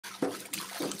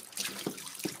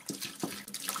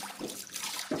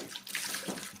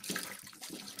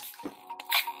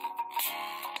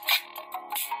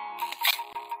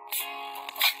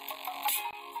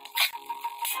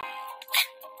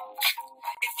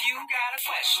got a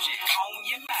question on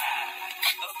your mind,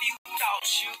 a few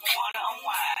thoughts you wanna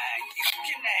unwind, you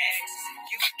can ask,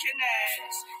 you can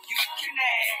ask, you can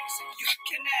ask, you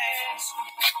can ask.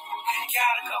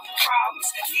 Got a couple problems,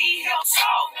 need help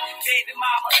solve. Baby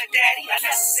mama or daddy,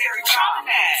 unnecessary drama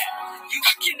now. You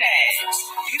can ask,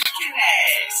 you can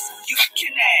ask, you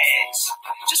can ask.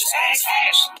 Just ask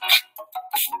Ashlee.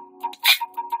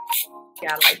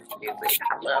 Yeah, I like the music.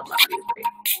 I love my music.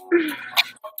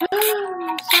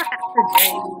 Shout out to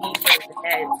Jamie for that.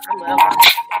 I love my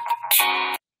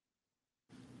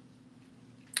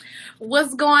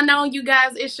What's going on, you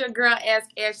guys? It's your girl,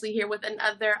 Ask Ashlee, here with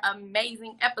another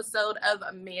amazing episode of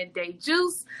Midday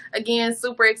Juice. Again,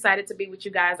 super excited to be with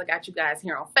you guys. I got you guys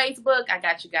here on Facebook. I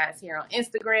got you guys here on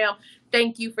Instagram.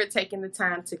 Thank you for taking the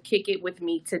time to kick it with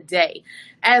me today.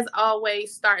 As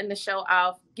always, starting the show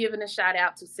off, giving a shout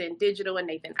out to Send Digital and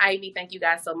Nathan Ivy. Thank you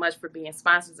guys so much for being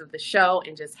sponsors of the show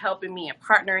and just helping me and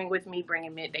partnering with me,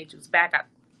 bringing Midday Juice back. I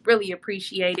really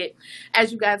appreciate it.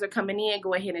 As you guys are coming in,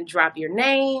 go ahead and drop your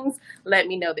names. Let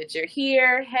me know that you're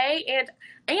here. Hey, and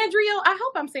Andrea, I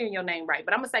hope I'm saying your name right,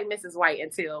 but I'm going to say Mrs. White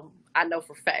until I know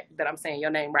for a fact that I'm saying your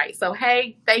name right. So,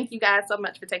 hey, thank you guys so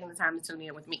much for taking the time to tune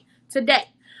in with me today.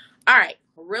 All right,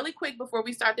 really quick before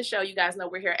we start the show, you guys know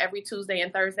we're here every Tuesday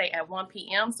and Thursday at 1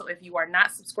 p.m. So if you are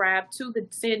not subscribed to the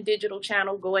Send Digital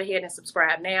channel, go ahead and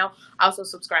subscribe now. Also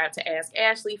subscribe to Ask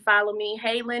Ashlee. Follow me.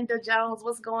 Hey, Linda Jones,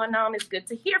 what's going on? It's good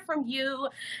to hear from you.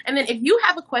 And then if you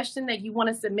have a question that you want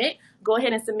to submit, go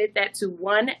ahead and submit that to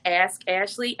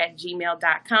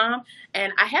oneaskashley@gmail.com.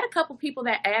 And I had a couple people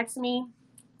that asked me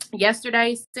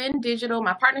yesterday, Send Digital,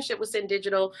 my partnership with Send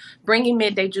Digital, bringing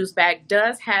Midday Juice back,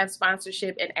 does have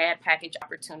sponsorship and ad package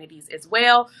opportunities as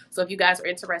well. So if you guys are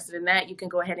interested in that, you can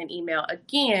go ahead and email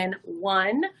again,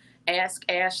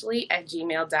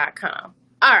 oneaskashley@gmail.com.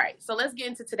 All right, so let's get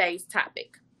into today's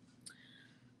topic.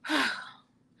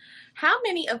 How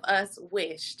many of us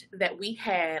wished that we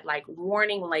had like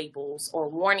warning labels or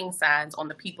warning signs on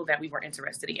the people that we were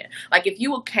interested in? Like if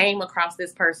you came across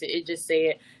this person, it just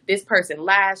said, this person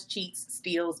lies, cheats,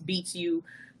 steals, beats you,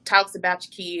 talks about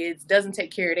your kids, doesn't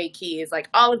take care of their kids, like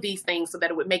all of these things so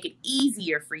that it would make it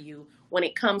easier for you when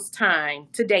it comes time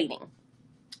to dating.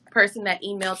 Person that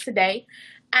emailed today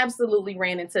absolutely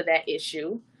ran into that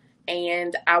issue.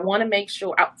 And I want to make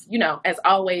sure, as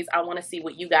always, I want to see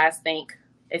what you guys think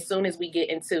as soon as we get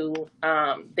into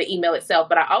the email itself.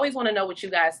 But I always want to know what you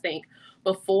guys think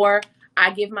before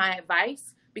I give my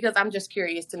advice, because I'm just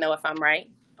curious to know if I'm right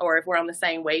or if we're on the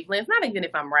same wavelength. Not even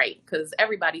if I'm right, because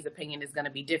everybody's opinion is going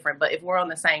to be different. But if we're on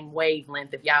the same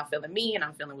wavelength, if y'all feeling me and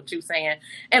I'm feeling what you're saying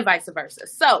and vice versa.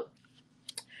 So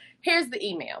here's the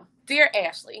email. Dear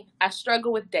Ashlee, I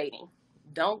struggle with dating.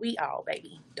 Don't we all,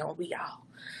 baby? Don't we all?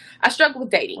 I struggle with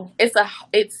dating. It's a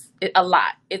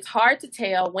lot. It's hard to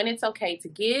tell when it's okay to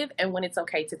give and when it's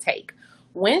okay to take.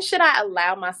 When should I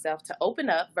allow myself to open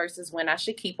up versus when I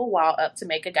should keep a wall up to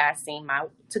make a guy see my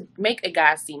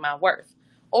worth,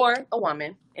 or a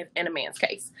woman in a man's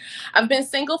case. I've been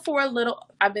single for a little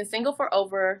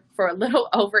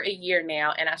over a year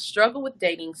now, and I struggle with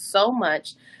dating so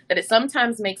much that it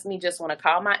sometimes makes me just want to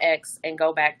call my ex and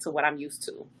go back to what I'm used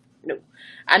to. No,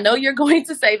 I know you're going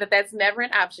to say that that's never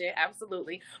an option.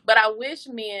 Absolutely. But I wish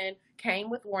men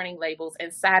came with warning labels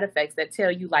and side effects that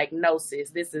tell you like, no, sis,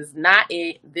 this is not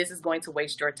it. This is going to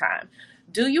waste your time.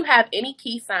 Do you have any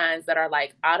key signs that are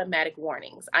like automatic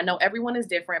warnings? I know everyone is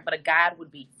different, but a guide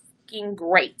would be fucking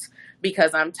great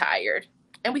because I'm tired.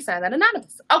 And we signed that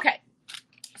anonymous. Okay.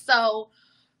 So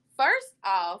first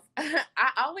off, I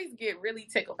always get really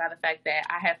tickled by the fact that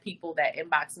I have people that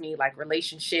inbox me like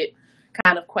relationship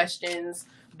kind of questions,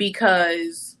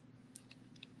 because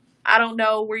I don't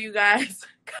know where you guys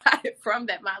got it from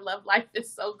that my love life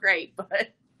is so great,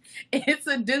 but it's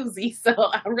a doozy. So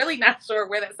I'm really not sure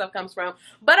where that stuff comes from,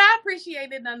 but I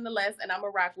appreciate it nonetheless, and I'm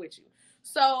gonna rock with you.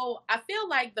 So I feel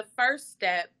like the first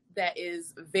step that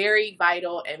is very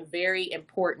vital and very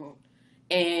important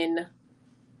in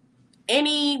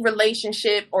any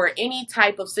relationship or any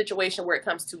type of situation where it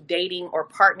comes to dating or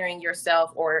partnering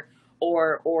yourself or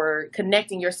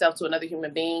connecting yourself to another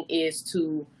human being is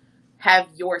to have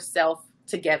yourself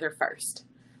together first.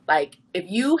 Like if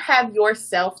you have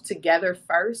yourself together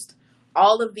first,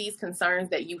 all of these concerns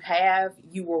that you have,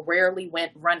 you will rarely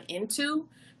run into,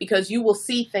 because you will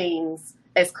see things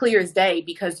as clear as day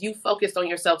because you focused on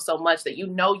yourself so much that you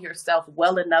know yourself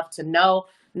well enough to know,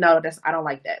 no, I don't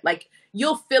like that. Like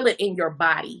you'll feel it in your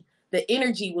body. The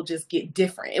energy will just get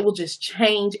different. It will just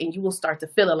change, and you will start to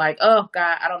feel it like, oh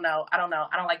God, I don't know. I don't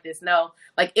like this. No,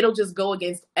 like it'll just go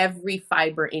against every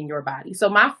fiber in your body. So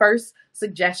my first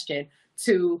suggestion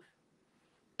to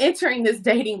entering this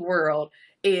dating world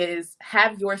is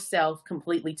have yourself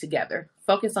completely together.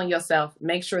 Focus on yourself.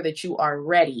 Make sure that you are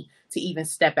ready to even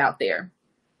step out there.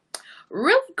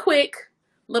 Really quick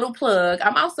little plug.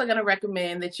 I'm also going to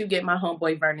recommend that you get my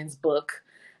homeboy Vernon's book.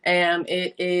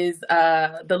 It is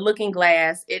The Looking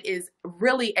Glass. It is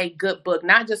really a good book,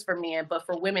 not just for men, but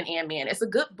for women and men. It's a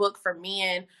good book for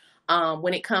men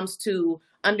when it comes to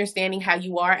understanding how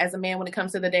you are as a man when it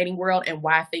comes to the dating world and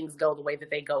why things go the way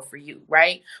that they go for you,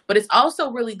 right? But it's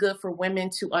also really good for women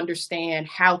to understand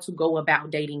how to go about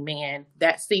dating men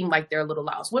that seem like they're a little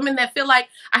lost. Women that feel like,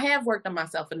 I have worked on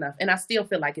myself enough and I still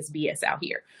feel like it's BS out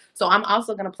here. So I'm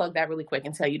also going to plug that really quick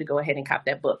and tell you to go ahead and cop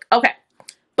that book. Okay.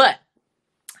 But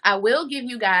I will give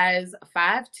you guys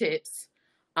 5 tips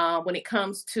when it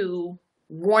comes to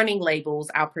warning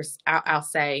labels, I'll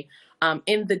say,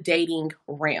 in the dating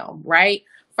realm, right?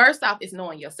 First off is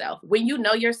knowing yourself. When you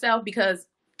know yourself, because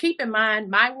keep in mind,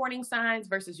 my warning signs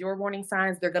versus your warning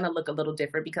signs, they're going to look a little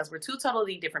different because we're 2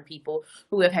 totally different people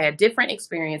who have had different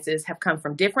experiences, have come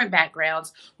from different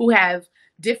backgrounds, who have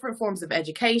different forms of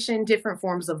education, different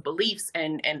forms of beliefs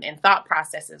and thought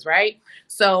processes, right?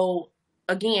 So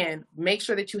again, make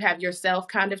sure that you have yourself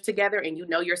kind of together and you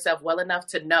know yourself well enough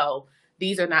to know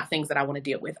these are not things that I want to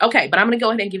deal with. Okay, but I'm going to go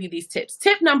ahead and give you these tips.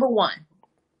 Tip number 1.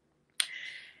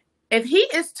 If he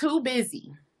is too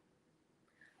busy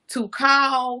to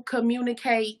call,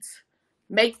 communicate,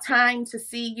 make time to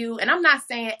see you, and I'm not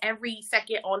saying every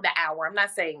second on the hour, I'm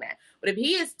not saying that, but if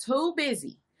he is too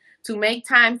busy to make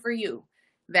time for you,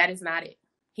 that is not it.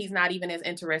 He's not even as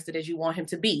interested as you want him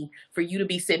to be for you to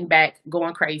be sitting back,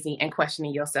 going crazy and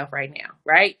questioning yourself right now,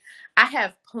 right? I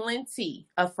have plenty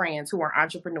of friends who are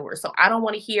entrepreneurs, so I don't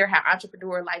want to hear how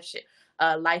entrepreneur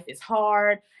life is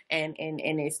hard and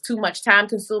it's too much time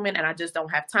consuming and I just don't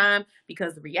have time,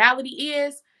 because the reality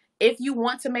is, if you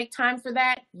want to make time for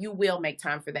that, you will make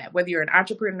time for that, whether you're an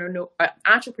entrepreneur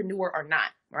or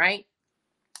not, right?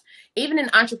 Even an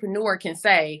entrepreneur can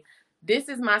say, this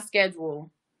is my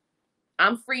schedule.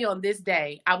 I'm free on this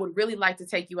day. I would really like to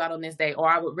take you out on this day, or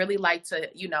I would really like to,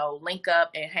 link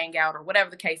up and hang out, or whatever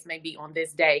the case may be on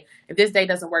this day. If this day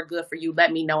doesn't work good for you,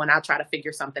 let me know and I'll try to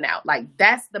figure something out. Like,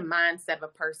 that's the mindset of a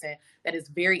person that is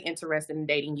very interested in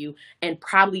dating you and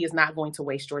probably is not going to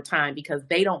waste your time because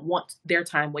they don't want their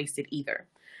time wasted either.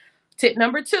 Tip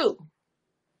number 2,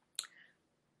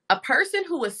 a person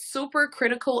who is super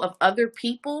critical of other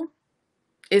people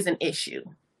is an issue.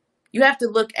 You have to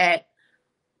look at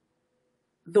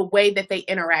the way that they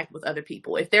interact with other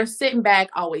people. If they're sitting back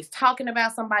always talking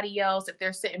about somebody else, if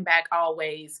they're sitting back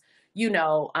always,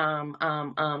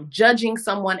 judging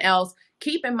someone else,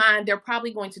 keep in mind they're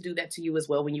probably going to do that to you as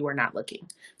well when you are not looking.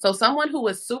 So someone who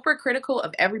is super critical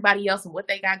of everybody else and what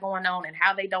they got going on and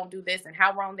how they don't do this and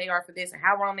how wrong they are for this and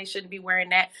how wrong they shouldn't be wearing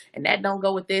that and that don't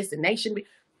go with this and they shouldn't be,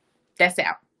 that's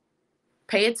out.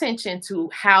 Pay attention to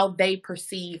how they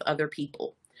perceive other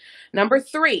people. Number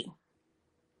 3,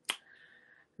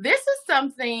 this is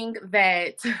something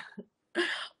that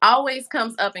always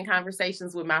comes up in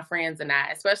conversations with my friends and I,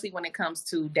 especially when it comes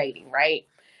to dating, right?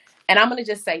 And I'm going to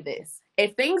just say this.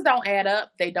 If things don't add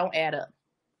up, they don't add up.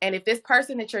 And if this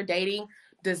person that you're dating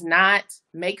does not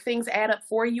make things add up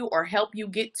for you or help you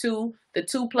get to the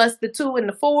 2 plus the 2 and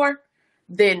the 4,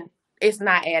 then it's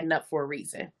not adding up for a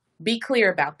reason. Be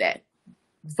clear about that.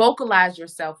 Vocalize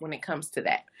yourself when it comes to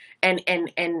that. And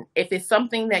if it's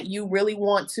something that you really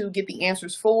want to get the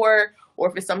answers for, or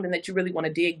if it's something that you really want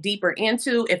to dig deeper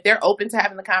into, if they're open to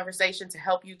having the conversation to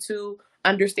help you to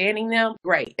understanding them,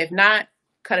 great. If not,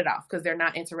 cut it off because they're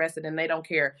not interested and they don't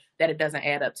care that it doesn't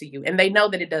add up to you. And they know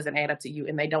that it doesn't add up to you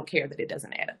and they don't care that it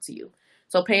doesn't add up to you.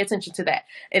 So pay attention to that.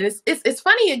 And it's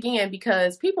funny again,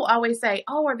 because people always say,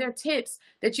 oh, are there tips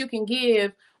that you can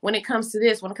give when it comes to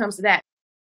this, when it comes to that?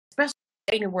 Especially in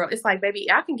the dating world, it's like,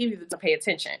 baby, I can give you to pay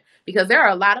attention, because there are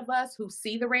a lot of us who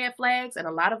see the red flags and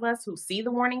a lot of us who see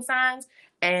the warning signs,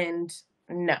 and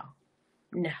no,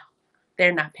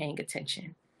 they're not paying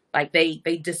attention. Like they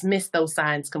dismiss those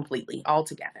signs completely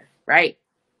altogether, right?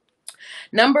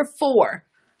 Number 4,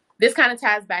 this kind of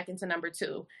ties back into number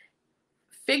 2.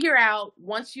 Figure out,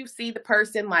 once you see the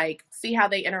person, like, see how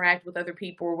they interact with other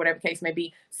people or whatever the case may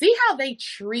be, see how they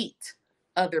treat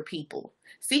other people.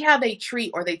 See how they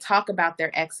treat or they talk about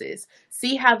their exes.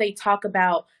 See how they talk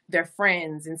about their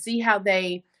friends and see how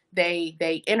they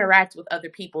interact with other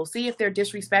people. See if they're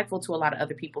disrespectful to a lot of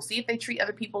other people. See if they treat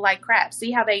other people like crap.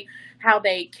 See how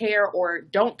they care or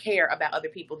don't care about other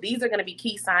people. These are going to be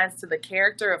key signs to the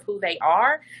character of who they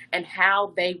are and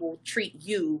how they will treat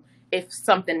you if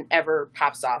something ever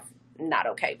pops off not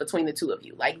okay between the 2 of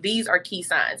you. Like, these are key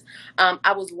signs.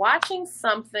 I was watching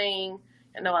something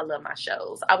I know I love my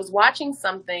shows. I was watching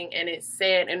something and it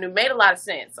said, and it made a lot of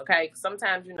sense, okay?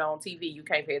 Sometimes, on TV, you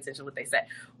can't pay attention to what they say.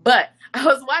 But I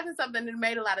was watching something and it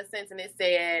made a lot of sense, and it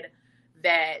said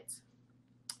that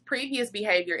previous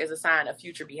behavior is a sign of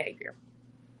future behavior.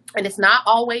 And it's not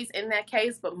always in that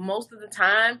case, but most of the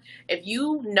time, if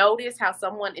you notice how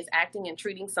someone is acting and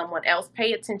treating someone else,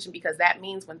 pay attention, because that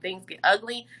means when things get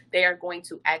ugly, they are going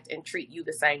to act and treat you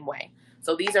the same way.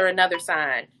 So these are another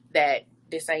sign that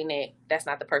this ain't it. That's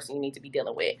not the person you need to be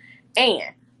dealing with.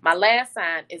 And my last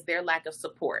sign is their lack of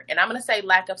support. And I'm going to say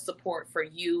lack of support for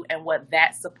you and what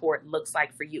that support looks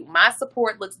like for you. My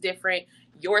support looks different.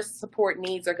 Your support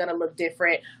needs are going to look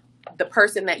different. The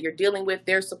person that you're dealing with,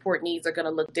 their support needs are going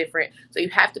to look different. So you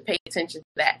have to pay attention to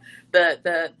that.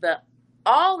 The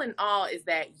all in all is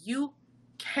that you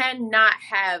cannot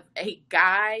have a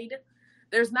guide.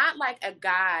 There's not like a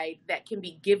guide that can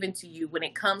be given to you when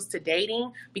it comes to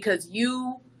dating, because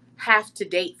you have to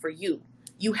date for you.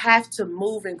 You have to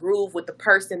move and groove with the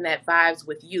person that vibes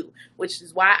with you, which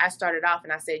is why I started off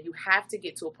and I said you have to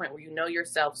get to a point where you know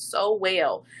yourself so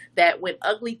well that when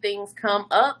ugly things come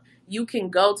up, you can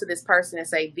go to this person and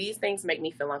say, these things make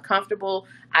me feel uncomfortable.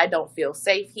 I don't feel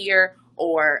safe here,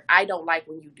 or I don't like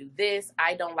when you do this.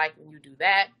 I don't like when you do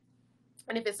that.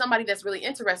 And if it's somebody that's really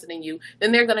interested in you,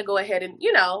 then they're going to go ahead and,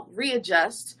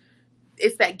 readjust.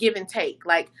 It's that give and take.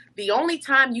 Like, the only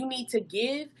time you need to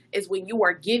give is when you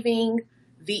are giving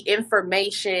the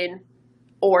information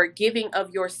or giving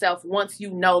of yourself once you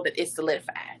know that it's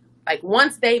solidified. Like,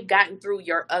 once they've gotten through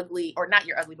your ugly, or not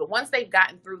your ugly, but once they've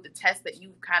gotten through the test that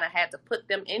you kind of had to put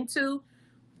them into,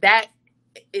 that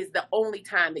is the only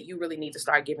time that you really need to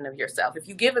start giving of yourself. If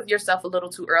you give of yourself a little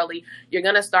too early, you're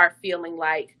going to start feeling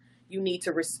like you need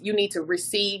to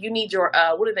receive, you need your,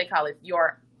 what do they call it?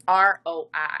 Your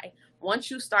ROI. Once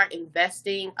you start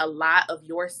investing a lot of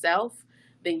yourself,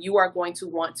 then you are going to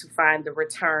want to find the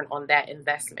return on that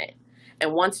investment.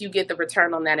 And once you get the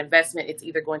return on that investment, it's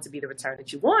either going to be the return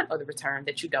that you want or the return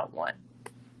that you don't want.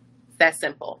 It's that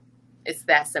simple. It's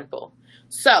that simple.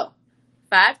 So,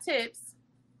 5 tips.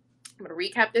 I'm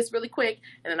going to recap this really quick,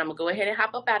 and then I'm going to go ahead and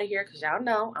hop up out of here, because y'all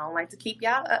know I don't like to keep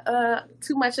y'all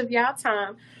too much of y'all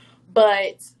time.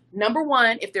 But number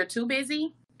 1, if they're too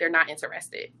busy, they're not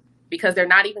interested, because they're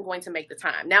not even going to make the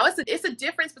time. Now, it's a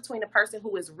difference between a person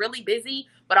who is really busy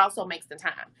but also makes the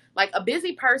time. Like, a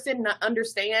busy person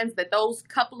understands that those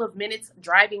couple of minutes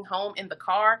driving home in the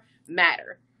car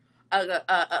matter.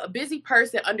 A busy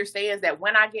person understands that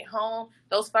when I get home,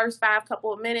 those first 5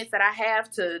 couple of minutes that I have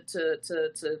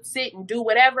to sit and do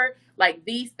whatever, like,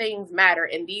 these things matter,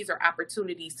 and these are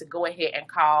opportunities to go ahead and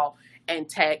call and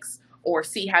text or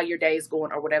see how your day is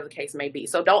going, or whatever the case may be.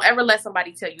 So don't ever let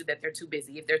somebody tell you that they're too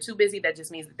busy. If they're too busy, that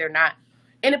just means that they're not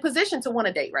in a position to want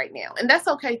to date right now. And that's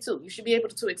okay too. You should be able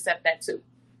to accept that too.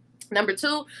 Number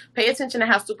 2, pay attention to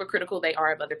how super critical they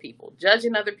are of other people.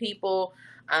 Judging other people,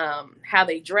 how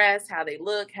they dress, how they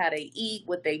look, how they eat,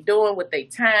 what they doing with their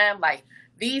time. Like,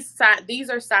 these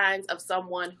are signs of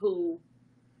someone who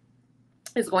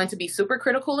is going to be super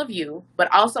critical of you,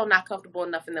 but also not comfortable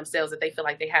enough in themselves that they feel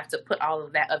like they have to put all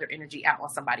of that other energy out on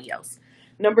somebody else.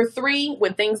 Number 3,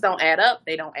 when things don't add up,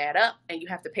 they don't add up, and you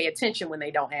have to pay attention when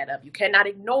they don't add up. You cannot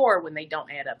ignore when they don't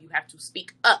add up. You have to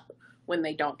speak up when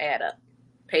they don't add up.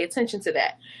 Pay attention to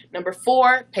that. Number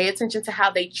 4, pay attention to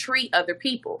how they treat other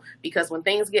people, because when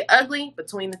things get ugly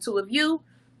between the two of you,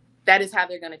 that is how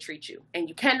they're going to treat you. And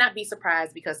you cannot be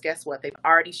surprised, because guess what? They've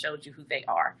already showed you who they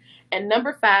are. And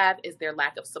number 5 is their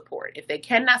lack of support. If they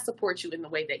cannot support you in the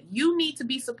way that you need to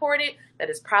be supported, that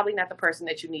is probably not the person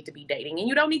that you need to be dating. And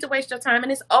you don't need to waste your time.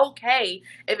 And it's okay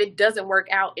if it doesn't work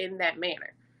out in that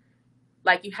manner.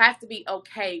 Like, you have to be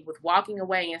okay with walking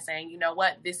away and saying, you know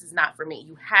what? This is not for me.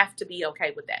 You have to be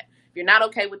okay with that. If you're not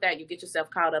okay with that, you get yourself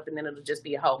caught up, and then it'll just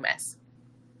be a whole mess.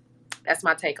 That's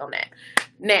my take on that.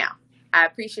 Now, I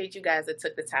appreciate you guys that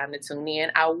took the time to tune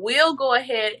in. I will go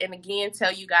ahead and again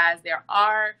tell you guys there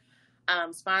are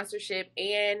sponsorship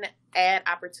and ad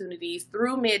opportunities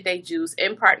through Midday Juice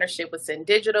in partnership with Send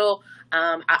Digital.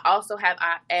 I also have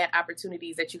ad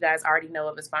opportunities that you guys already know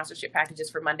of as sponsorship packages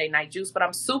for Monday Night Juice, but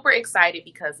I'm super excited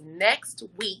because next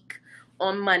week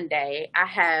on Monday, I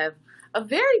have a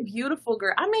very beautiful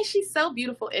girl. I mean, she's so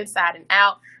beautiful inside and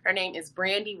out. Her name is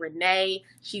Brandy Renee.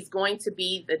 She's going to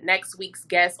be the next week's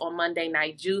guest on Monday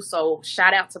Night Juice. So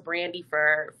shout out to Brandy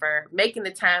for making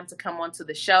the time to come onto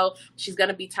the show. She's going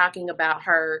to be talking about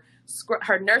her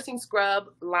nursing scrub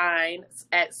line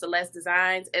at Celeste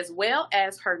Designs, as well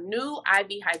as her new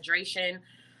IV hydration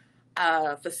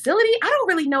facility. I don't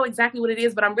really know exactly what it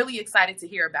is, but I'm really excited to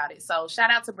hear about it. So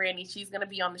shout out to Brandy. She's going to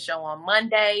be on the show on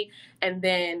Monday. And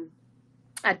then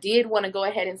I did want to go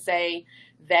ahead and say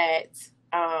that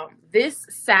this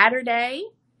Saturday,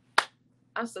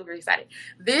 I'm so very excited.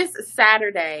 This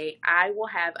Saturday, I will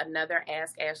have another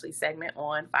Ask Ashlee segment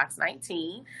on Fox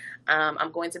 19.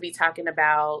 I'm going to be talking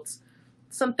about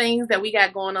some things that we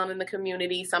got going on in the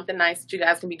community, something nice that you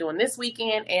guys can be doing this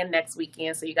weekend and next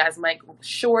weekend. So you guys make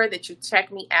sure that you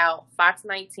check me out, Fox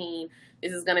 19.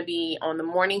 This is going to be on the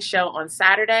morning show on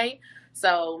Saturday.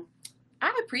 So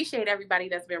I appreciate everybody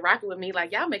that's been rocking with me.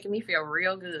 Like, y'all making me feel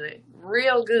real good,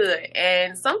 real good.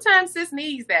 And sometimes sis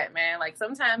needs that, man. Like,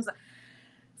 sometimes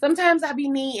I be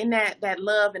needing that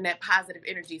love and that positive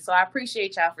energy. So I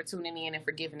appreciate y'all for tuning in and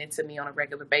for giving it to me on a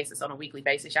regular basis, on a weekly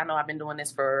basis. Y'all know I've been doing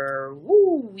this for,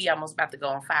 we almost about to go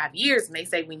on 5 years. And they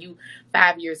say when you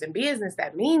 5 years in business,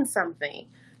 that means something.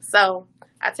 So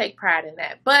I take pride in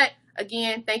that. But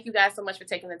again, thank you guys so much for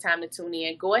taking the time to tune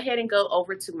in. Go ahead and go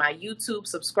over to my YouTube,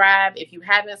 subscribe. If you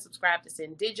haven't subscribed to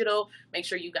Send Digital, make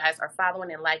sure you guys are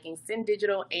following and liking Send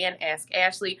Digital and Ask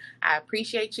Ashlee. I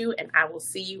appreciate you, and I will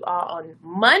see you all on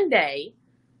Monday,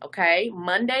 okay?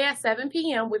 Monday at 7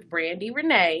 p.m. with Brandy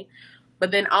Renee.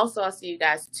 But then also I'll see you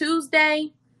guys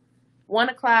Tuesday, 1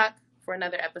 o'clock for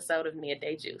another episode of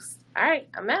Midday Juice. All right,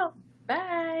 I'm out.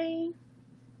 Bye.